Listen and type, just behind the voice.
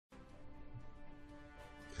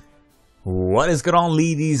What is going on,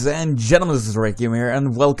 ladies and gentlemen? This is Reactive here,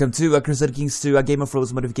 and welcome to a Crusader Kings 2, a Game of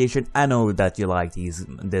Thrones modification. I know that you like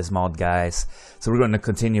this mod, guys. So we're going to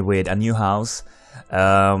continue with a new house.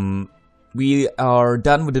 We are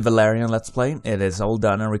done with the Valerian Let's Play. It is all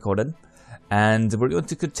done and recorded. And we're going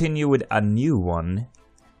to continue with a new one.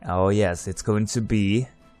 Oh yes, it's going to be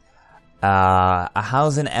a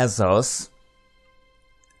house in Essos.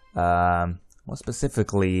 More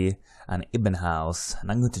specifically, an Ibben house,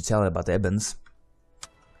 and I'm going to tell you about the Ibbens.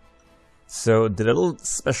 So the little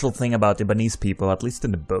special thing about Ibbenese people, at least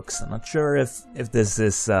in the books, I'm not sure if this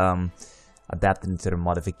is adapted into the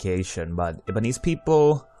modification, but Ibbenese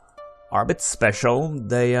people are a bit special.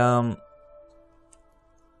 They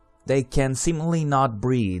can seemingly not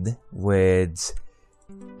breed with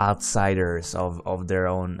outsiders of their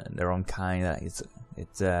own kind.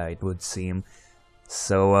 It would seem.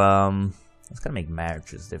 So it's gonna make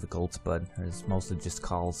marriages difficult, but there's mostly just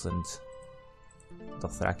Khals and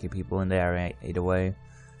Dothraki people in the area either way.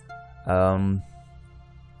 I'm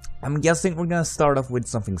guessing we're gonna start off with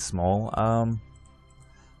something small.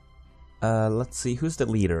 Let's see, who's the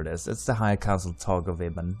leader of this? It's the High Council Tog of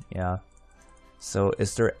Ibben, yeah. So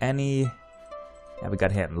is there any... Yeah, we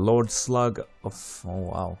got him, Lord Slug of... Oh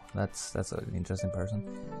wow, that's an interesting person.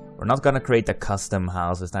 We're not gonna create a custom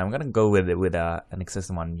house this time. We're gonna go with an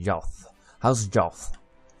existing one, Joth. How's Joth?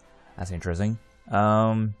 That's interesting.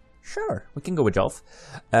 Sure, we can go with Joth.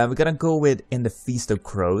 We're gonna go with In the Feast of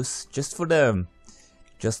Crows, just for the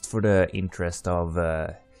interest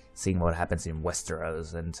of seeing what happens in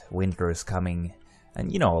Westeros and winter is coming,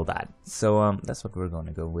 and you know all that. So that's what we're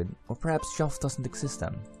gonna go with. Or perhaps Joth doesn't exist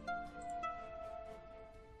then.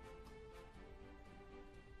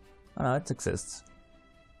 Oh no, it exists.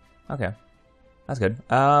 Okay, that's good.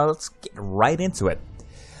 Let's get right into it.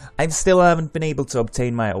 I still haven't been able to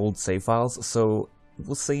obtain my old save files, so it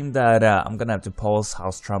will seem that I'm gonna have to pause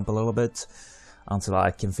House Trump a little bit until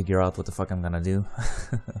I can figure out what the fuck I'm gonna do.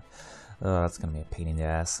 Oh, that's gonna be a pain in the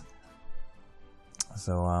ass.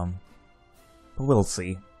 So, but we'll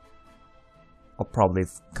see. I'll probably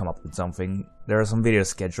come up with something. There are some videos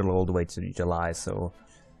scheduled all the way to July, so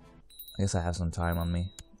I guess I have some time on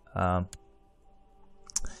me. But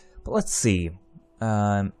let's see.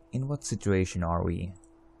 In what situation are we?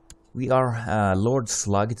 We are Lord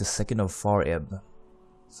Slug, the second of Farib.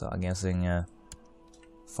 So I'm guessing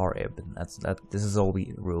Farib. This is all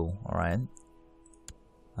we rule. All right.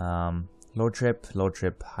 Lordship,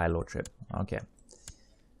 High Lordship. Okay.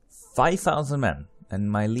 5,000 men, and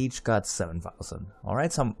my liege got 7,000. All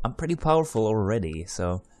right, so I'm pretty powerful already.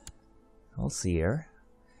 So we'll see here.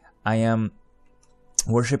 I am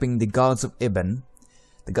worshipping the gods of Ibben.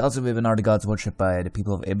 The gods of Ibben are the gods worshipped by the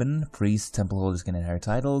people of Ibben. Priests, temple holders can inherit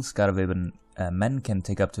titles. God of Ibben men can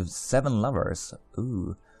take up to 7 lovers.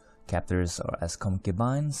 Ooh. Captors are as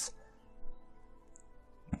concubines.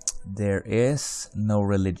 There is no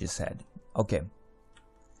religious head. Okay.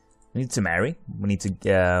 We need to marry. We need to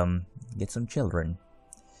get some children.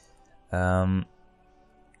 It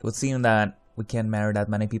would seem that we can't marry that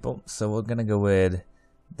many people, so we're gonna go with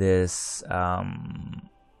this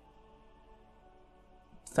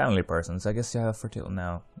family person. So I guess you have fertility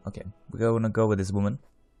now. Okay, we're gonna go with this woman.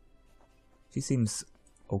 She seems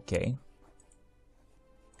okay.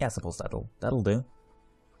 Yeah, I suppose that'll do.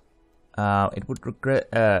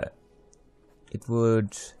 It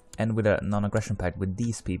would end with a non-aggression pact with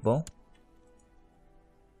these people.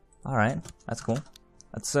 All right, that's cool.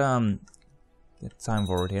 Let's get time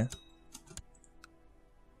forward here.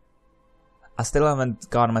 I still haven't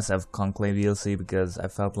gotten myself Conclave DLC because I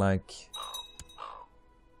felt like...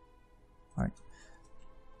 Alright.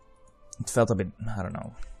 It felt a bit... I don't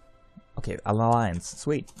know. Okay, an alliance.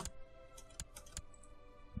 Sweet.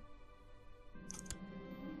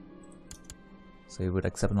 So you would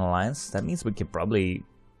accept an alliance? That means we could probably...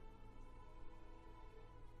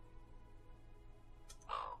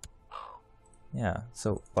 Yeah,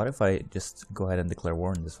 so what if I just go ahead and declare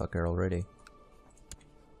war on this fucker already?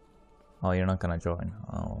 Oh, you're not gonna join.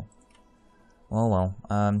 Oh. Well.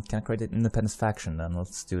 Can I create an independence faction then?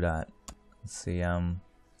 Let's do that. Let's see,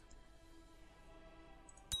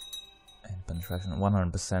 independence faction,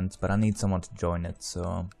 100%, but I need someone to join it,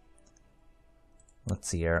 so... Let's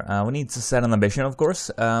see here. We need to set an ambition, of course.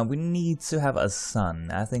 We need to have a son.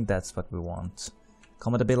 I think that's what we want.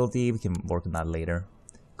 Combat ability, we can work on that later.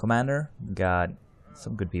 Commander, got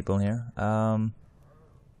some good people here.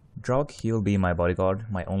 Drog, he'll be my bodyguard,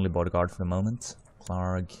 my only bodyguard for the moment.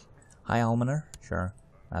 Clark, High Almoner, sure.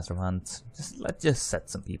 Master of Hunt, let's just set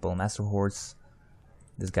some people. Master of Horse,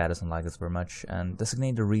 this guy doesn't like us very much. And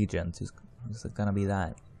designate the Regent, who's gonna be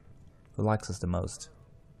that? Who likes us the most?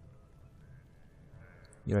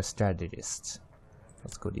 You're a strategist.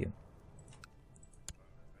 Let's go to you.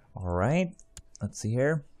 Alright, let's see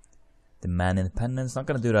here. Demand independence. Not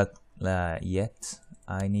gonna do that yet.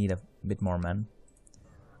 I need a bit more men.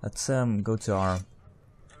 Let's go to our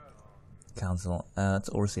council. Let's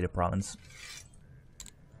oversee the province.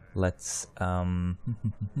 Let's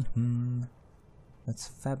let's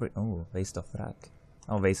fabric. Oh, waste of rack.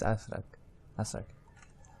 Oh, waste Asrak.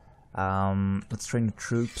 Let's train the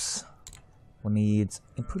troops. We need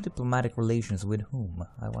improved diplomatic relations with whom?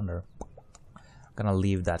 I wonder. I'm gonna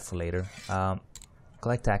leave that for later.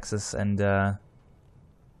 Collect taxes and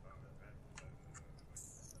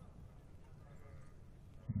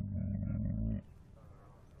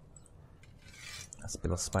let's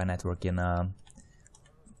build a spy network in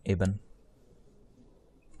Ibben.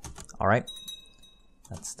 Alright.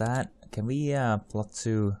 That's that. Can we plot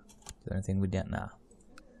to do anything with that? Nah.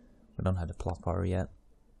 We don't have the plot power yet.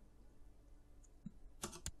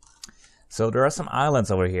 So there are some islands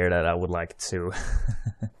over here that I would like to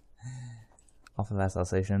offer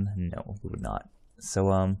vassalization. No, we would not.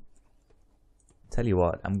 So tell you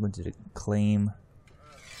what, I'm going to claim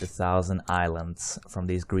the 1,000 islands from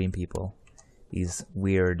these green people. These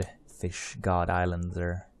weird fish god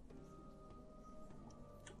islander.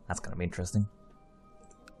 That's gonna be interesting.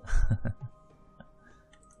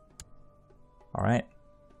 Alright.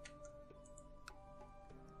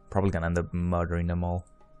 Probably gonna end up murdering them all.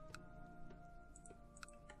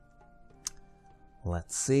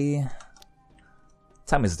 Let's see.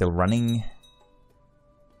 Time is still running.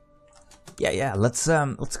 Yeah. Let's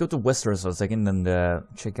go to Westeros for a second and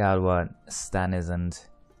check out what Stannis and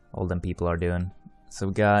all them people are doing. So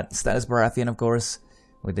we got Stannis Baratheon, of course,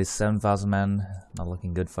 with his 7,000 men. Not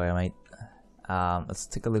looking good for you, mate. Let's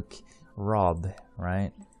take a look. Rob,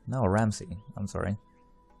 right? No, Ramsay. I'm sorry.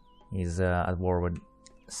 He's at war with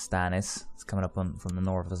Stannis. It's coming up from the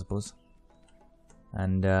north, I suppose.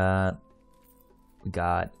 And we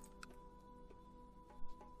got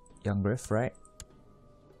Young Griff, right?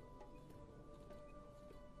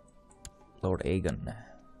 Lord Aegon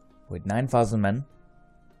with 9,000 men.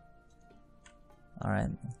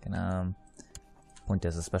 Alright, gonna point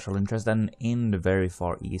as a special interest. And in the very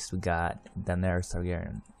far east, we got Daenerys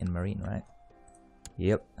Targaryen in Marine, right?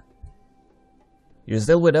 Yep. You're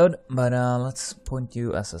still widowed, but let's point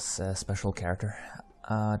you as a special character.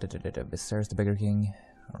 Viserys the Beggar King,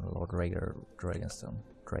 or Lord Dragonstone.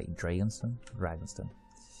 Dragonstone.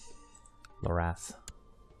 Lorath.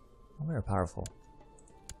 Oh, very powerful.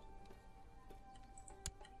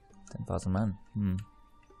 10,000 men.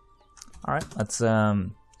 Alright, let's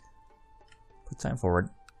put time forward.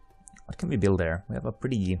 What can we build there? We have a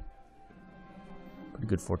pretty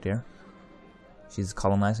good fort here. She's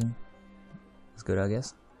colonizing. That's good, I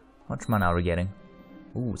guess. How much mana are we getting?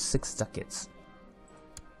 Ooh, 6 ducats.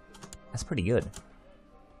 That's pretty good.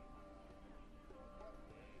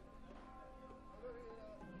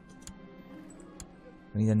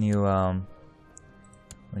 We need a new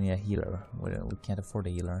we need a healer. We can't afford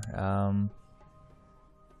a healer.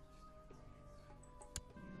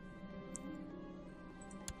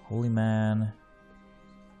 Holy man.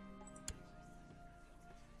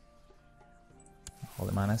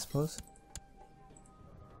 Holy man, I suppose.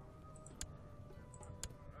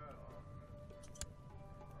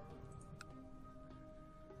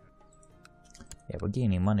 Yeah, we're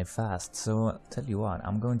gaining money fast. So tell you what,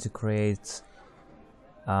 I'm going to create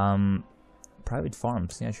private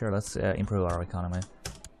farms. Yeah, sure. Let's improve our economy,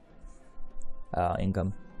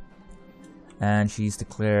 income. And she's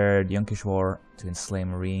declared Yunkish war to enslave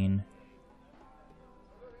Marine.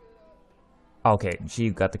 Okay,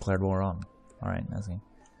 she got declared war on. Alright, I see.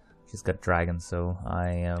 She's got dragons, so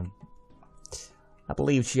I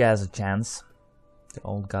believe she has a chance. The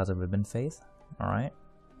old gods of Ibben faith. Alright.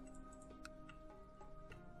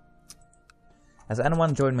 Has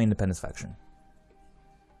anyone joined my independence faction?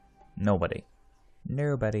 Nobody.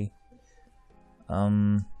 Nobody.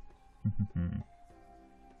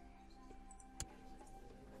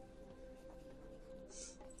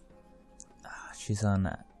 She's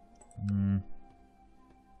on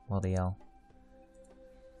what the hell?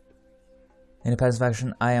 Independence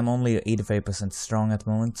faction, I am only 85% strong at the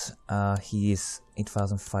moment. He is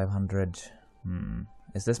 8,500.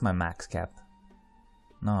 Is this my max cap?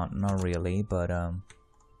 No, not really, but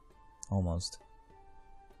almost.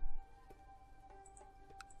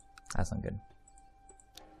 That's not good.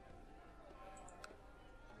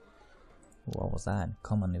 What was that?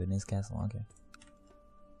 Come on, Ibbenese castle. Okay.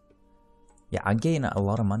 Yeah, I gain a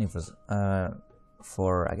lot of money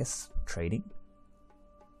for I guess trading.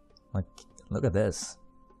 Like, look at this.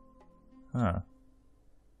 Huh.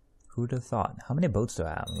 Who'd have thought? How many boats do I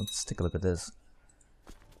have? Let's take a look at this.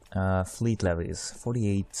 Fleet levies,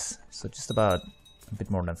 48, so just about a bit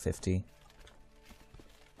more than 50.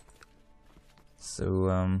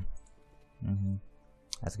 So,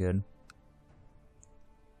 that's good.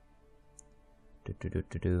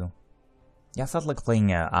 Yeah, I felt like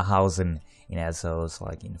playing a house in Essos,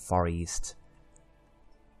 like in the Far East.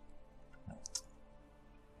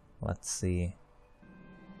 Let's see.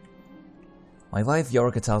 My wife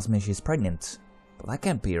Yorka tells me she's pregnant, but that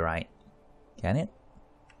can't be right, can it?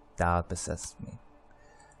 Doubt possessed me.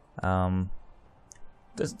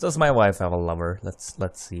 Does my wife have a lover?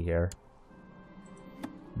 Let's see here.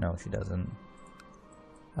 No, she doesn't.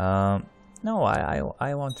 No,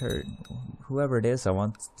 I want her. Whoever it is, I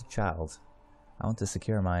want the child. I want to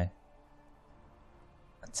secure my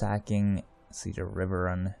attacking. See the river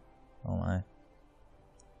run. Oh my.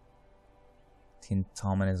 King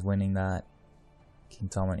Tommen is winning that. King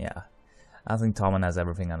Tommen, yeah. I think Tommen has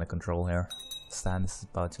everything under control here. Stannis is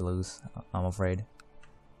about to lose, I'm afraid.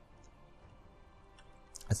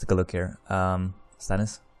 Let's take a look here.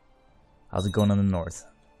 Stannis, how's it going on the north?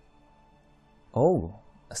 Oh,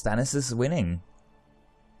 Stannis is winning.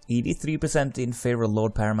 83% in favor of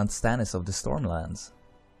Lord Paramount Stannis of the Stormlands.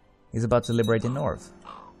 He's about to liberate the north.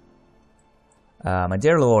 My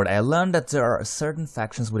dear lord, I learned that there are certain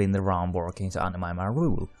factions within the realm working to undermine my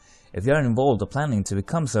rule. If you are involved or planning to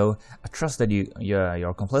become so, I trust that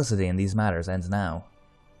your complicity in these matters ends now.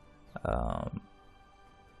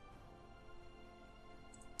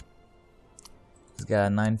 He's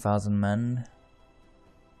got 9,000 men.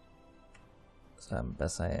 So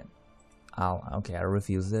best okay, I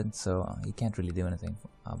refused it, so he can't really do anything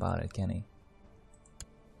about it, can he?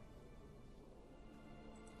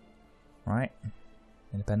 Alright.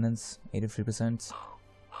 Independence, 83%.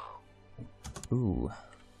 Ooh.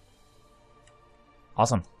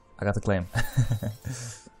 Awesome. I got the claim. I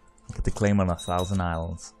got the claim on 1,000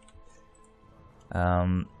 islands.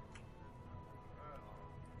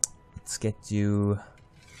 Let's get you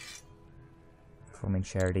performing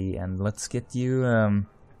charity, and let's get you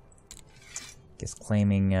guess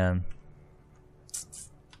claiming I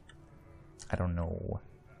don't know.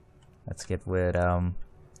 Let's get with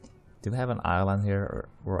do we have an island here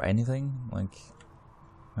or anything? Like,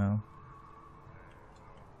 no.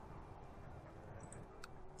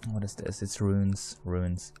 What is this? It's ruins.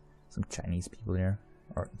 Ruins. Some Chinese people here.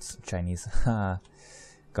 Or it's Chinese.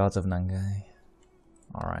 Gods of Nangai.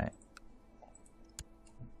 Alright.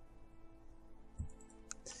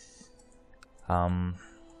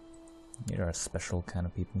 You're a special kind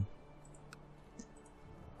of people.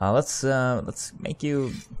 Let's make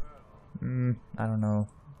you I don't know.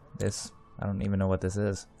 This. I don't even know what this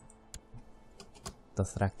is.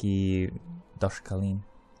 Dothraki Doshkalin.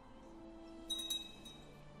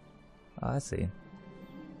 Oh, I see.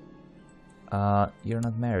 You're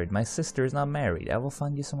not married. My sister is not married. I will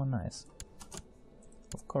find you someone nice.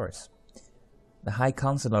 Of course. The High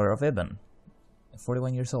Counselor of Ibben.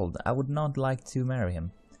 41 years old. I would not like to marry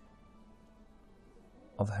him.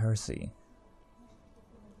 Of Hersey.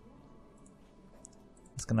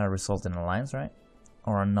 It's gonna result in an alliance, right?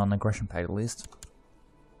 Or a non-aggression pact at least.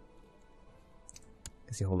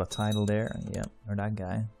 Guess you hold a title there. Yeah, or that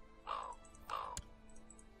guy.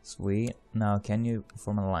 Sweet. Now, can you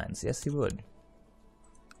form an alliance? Yes, you would.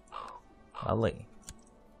 Lovely.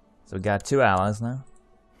 So we got 2 allies now.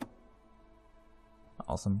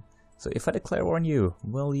 Awesome. So if I declare war on you,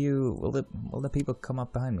 will the people come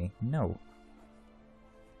up behind me? No.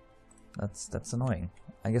 That's annoying.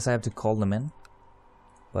 I guess I have to call them in.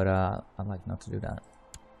 But I'd like not to do that.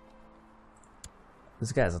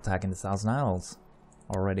 This guy's attacking the 1,000 Isles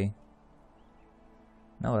already.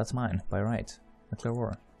 No, that's mine, by right. Declare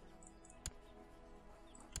war.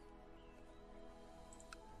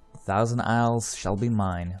 1,000 Isles shall be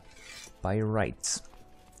mine, by right.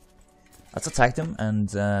 Let's attack them and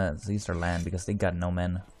seize their land because they got no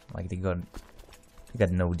men. Like they got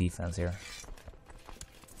no defense here.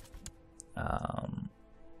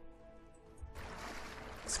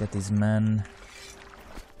 Let's get these men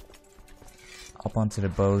up onto the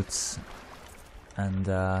boats, and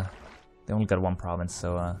they only got 1 province,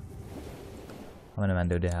 so how many men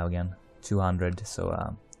do they have again? 200, so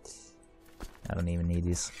I don't even need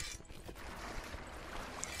these.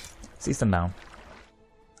 Seize them down.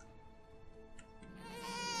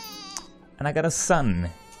 And I got a son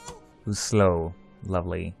who's slow.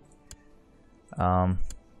 Lovely.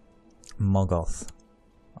 Moggoth.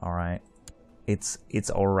 Alright. It's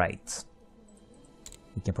alright.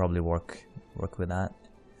 We can probably work with that.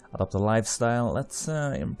 Adopt a lifestyle. Let's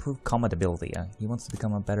improve combat ability. He wants to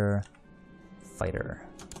become a better fighter.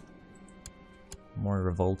 More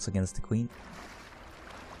revolts against the queen.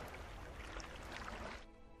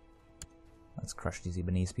 Let's crush these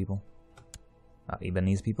Ibbenese people.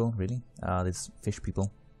 Ibbenese people, really? These fish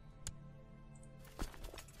people.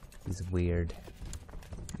 These weird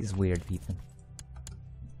people.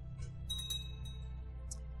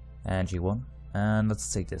 And G1. And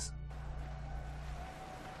let's take this.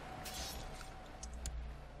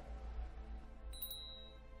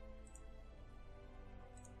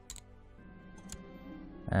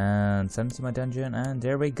 And send to my dungeon, and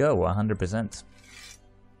there we go, 100%.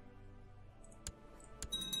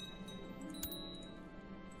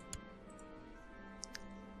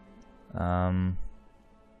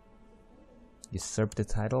 Usurp the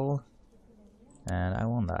title, and I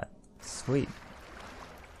won that. Sweet.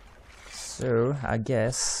 So, I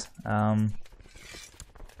guess,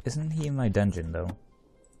 isn't he in my dungeon though?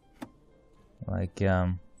 Like,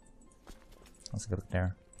 let's go look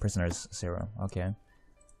there. Prisoners 0, okay.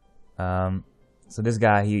 So this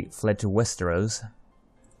guy, he fled to Westeros.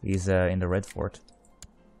 He's in the Red Fort.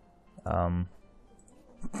 That's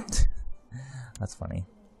funny.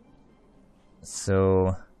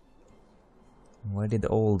 So, where did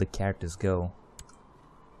all the characters go?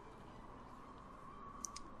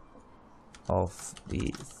 Of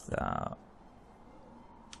the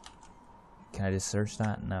can I just search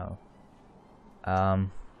that? No.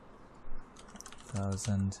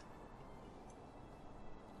 1000.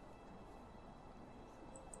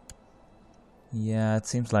 Yeah, it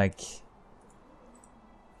seems like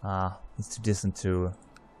it's too distant to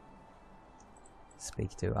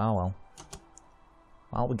speak to. Oh well.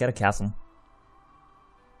 Well, we got a castle.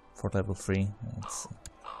 Fort level 3. It's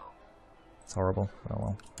horrible. Oh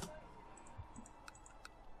well.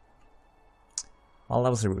 Well, that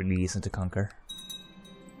was really easy to conquer.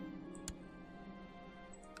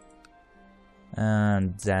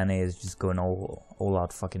 And Danny is just going all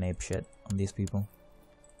out fucking ape shit on these people.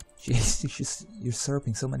 Jeez, he's just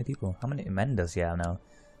usurping so many people. How many men does he have now?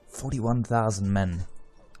 41,000 men.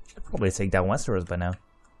 Should probably take down Westeros by now.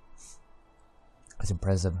 That's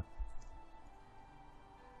impressive.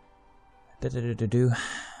 I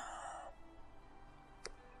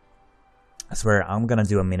swear, I'm gonna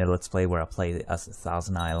do a mini let's play where I play as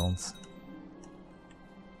 1,000 Islands.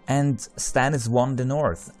 And Stannis won the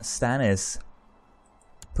North. Stannis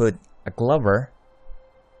put a Glover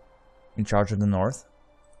in charge of the North.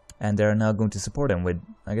 And they're now going to support him with,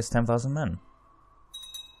 I guess, 10,000 men.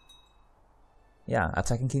 Yeah,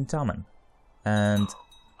 attacking King Tommen. And...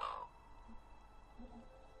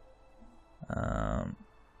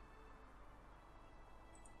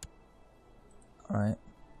 Alright.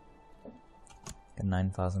 Got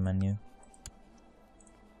 9,000 menu.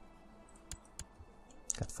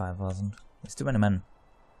 Got 5,000. There's too many men.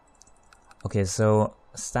 Okay, so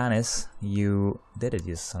Stannis, you did it,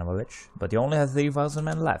 you son of a bitch. But you only have 3,000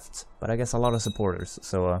 men left. But I guess a lot of supporters,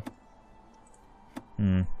 so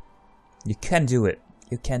you can do it.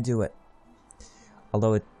 You can do it.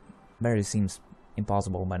 Although it barely seems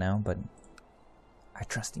impossible by now, but I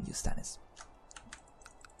trust in you, Stannis.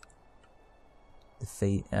 The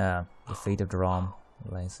fate of the realm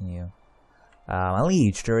lies in you. My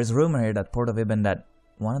liege, there is rumor here that Port of Ibben that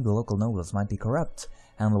one of the local nobles might be corrupt.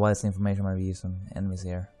 Handle wisely, information might be used on enemies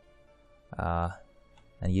here. And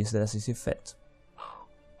use it as you see fit.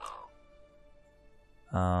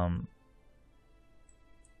 Alright.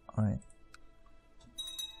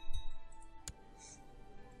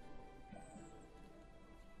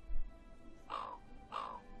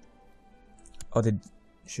 Oh, did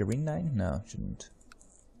Shireen die? No, shouldn't.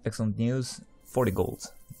 Excellent news. 40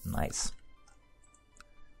 gold. Nice.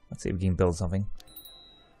 Let's see if we can build something.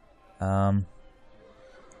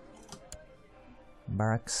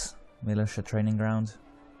 Barracks. Militia training ground.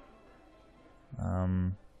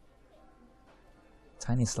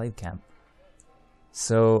 Tiny slave camp.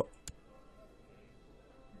 So...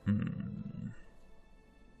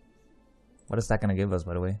 what is that gonna give us,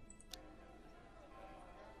 by the way?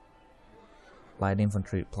 Light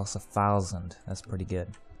infantry plus 1,000. That's pretty good.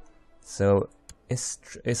 So, is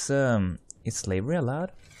slavery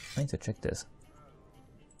allowed? I need to check this.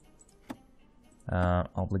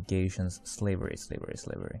 Obligations, slavery.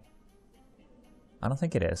 I don't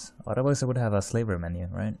think it is. Otherwise, I would have a slavery menu,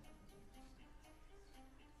 right?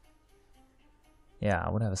 Yeah, I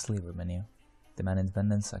would have a slavery menu. Demand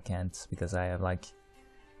independence, I can't because I have like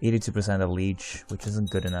 82% of liege, which isn't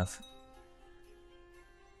good enough.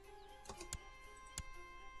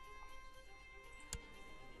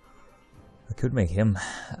 I could make him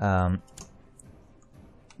the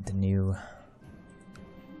new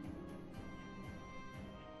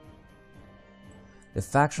The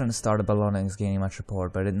faction started Bologna is gaining much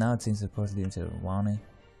support, but now it seems to support leading to Wani.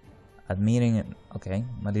 Admitting it, okay,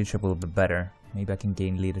 my leadership will be better. Maybe I can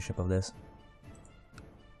gain leadership of this.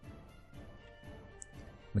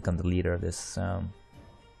 Become the leader of this.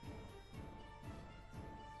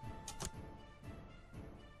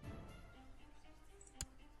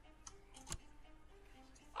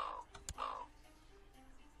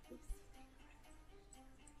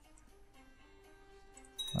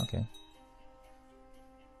 Okay.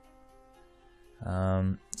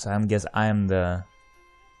 So I guess I am the...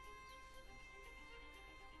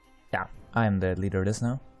 Yeah, I am the leader of this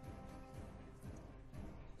now.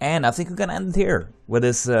 And I think we're gonna end here with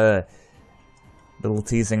this little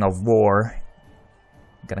teasing of war.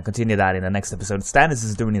 I'm gonna continue that in the next episode. Stannis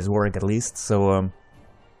is doing his work at least, so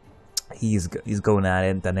he's going at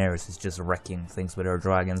it. Daenerys is just wrecking things with her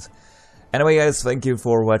dragons. Anyway guys, thank you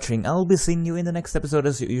for watching. I'll be seeing you in the next episode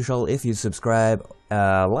as usual. If you subscribe,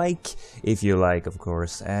 like, if you like of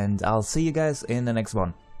course, and I'll see you guys in the next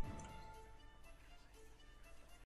one.